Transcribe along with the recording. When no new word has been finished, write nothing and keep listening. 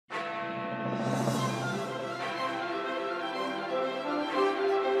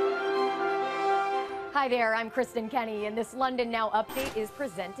Hi there, I'm Kristen Kenny, and this London Now update is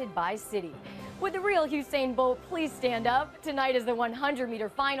presented by Citi. Would the real Usain Bolt please stand up? Tonight is the 100-meter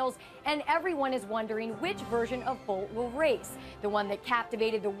finals, and everyone is wondering which version of Bolt will race. The one that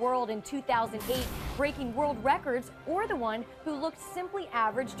captivated the world in 2008, breaking world records, or the one who looked simply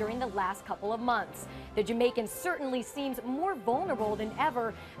average during the last couple of months. The Jamaican certainly seems more vulnerable than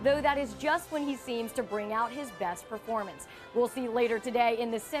ever, though that is just when he seems to bring out his best performance. We'll see later today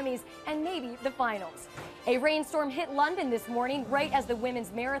in the semis and maybe the finals. A rainstorm hit London this morning right as the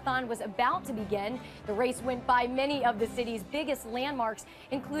women's marathon was about to begin. The race went by many of the city's biggest landmarks,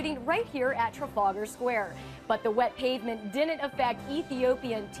 including right here at Trafalgar Square. But the wet pavement didn't affect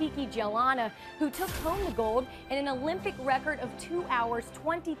Ethiopian Tiki Jelana, who took home the gold in an Olympic record of 2 hours,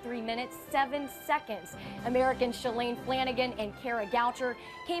 23 minutes, 7 seconds. American Shalane Flanagan and Kara Goucher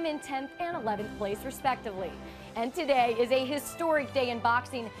came in 10th and 11th place, respectively. And today is a historic day in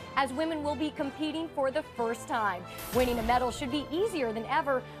boxing, as women will be competing for the first time. Winning a medal should be easier than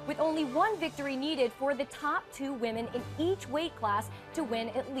ever, with only one victory needed for the top 2 women in each weight class to win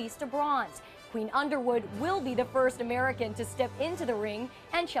at least a bronze. Queen Underwood will be the first American to step into the ring,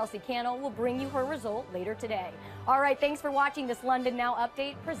 and Chelsea Cannell will bring you her result later today. All right, thanks for watching this London Now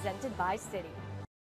update presented by Citi.